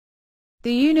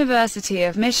The University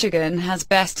of Michigan has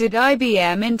bested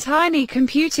IBM in tiny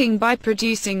computing by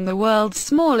producing the world's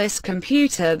smallest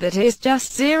computer that is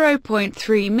just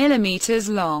 0.3 millimeters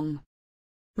long.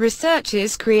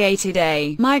 Researchers created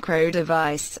a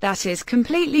microdevice that is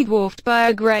completely dwarfed by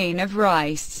a grain of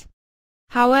rice.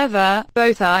 However,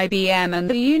 both IBM and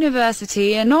the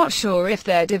university are not sure if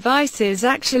their devices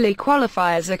actually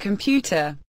qualify as a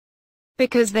computer,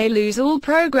 because they lose all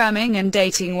programming and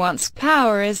dating once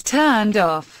power is turned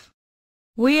off.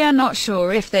 We are not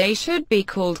sure if they should be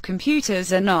called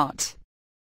computers or not.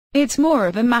 It's more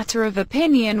of a matter of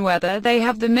opinion whether they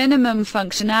have the minimum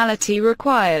functionality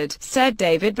required, said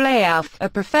David Blayoff, a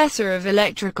professor of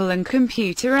electrical and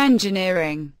computer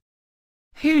engineering,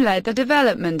 who led the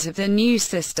development of the new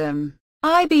system.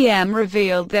 IBM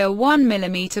revealed their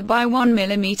 1mm by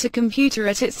 1mm computer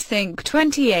at its Think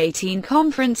 2018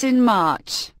 conference in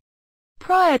March.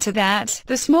 Prior to that,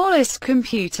 the smallest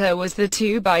computer was the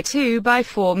 2 by 2 by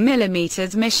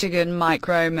 4mm Michigan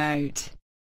Micromote,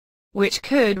 which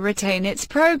could retain its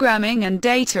programming and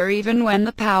data even when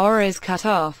the power is cut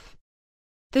off.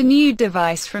 The new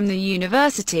device from the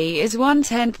university is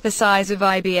 1/10 the size of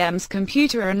IBM's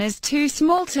computer and is too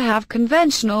small to have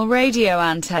conventional radio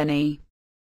antennae.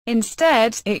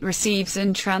 Instead, it receives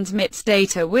and transmits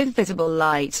data with visible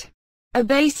light. A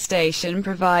base station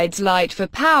provides light for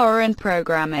power and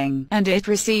programming, and it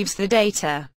receives the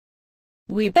data.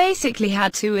 We basically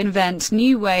had to invent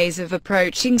new ways of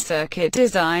approaching circuit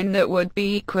design that would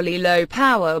be equally low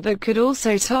power but could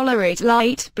also tolerate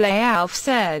light, Blayoff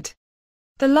said.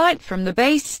 The light from the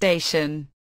base station,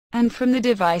 and from the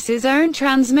device's own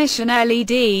transmission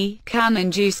LED, can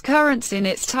induce currents in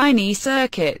its tiny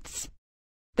circuits.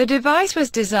 The device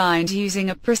was designed using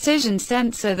a precision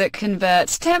sensor that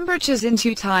converts temperatures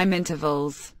into time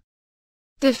intervals,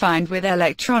 defined with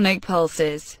electronic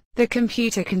pulses. The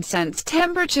computer can sense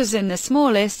temperatures in the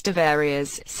smallest of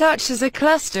areas, such as a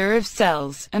cluster of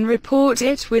cells, and report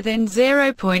it within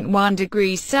 0.1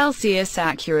 degrees Celsius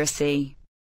accuracy.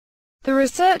 The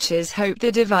researchers hope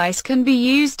the device can be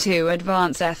used to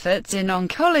advance efforts in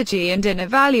oncology and in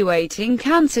evaluating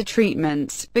cancer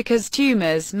treatments, because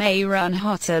tumors may run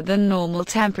hotter than normal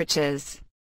temperatures.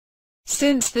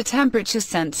 Since the temperature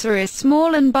sensor is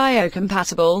small and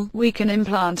biocompatible, we can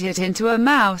implant it into a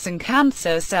mouse and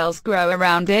cancer cells grow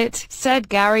around it, said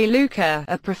Gary Luca,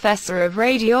 a professor of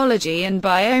radiology and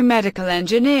biomedical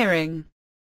engineering.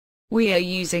 We are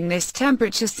using this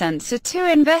temperature sensor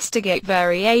to investigate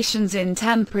variations in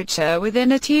temperature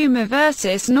within a tumor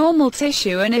versus normal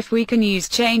tissue, and if we can use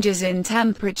changes in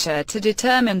temperature to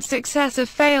determine success or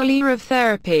failure of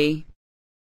therapy.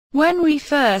 When we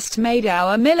first made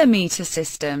our millimeter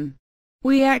system,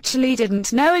 we actually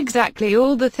didn't know exactly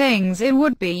all the things it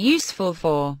would be useful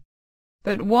for.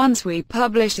 But once we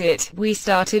published it, we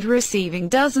started receiving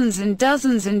dozens and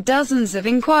dozens and dozens of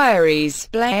inquiries,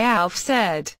 Blayoff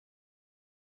said.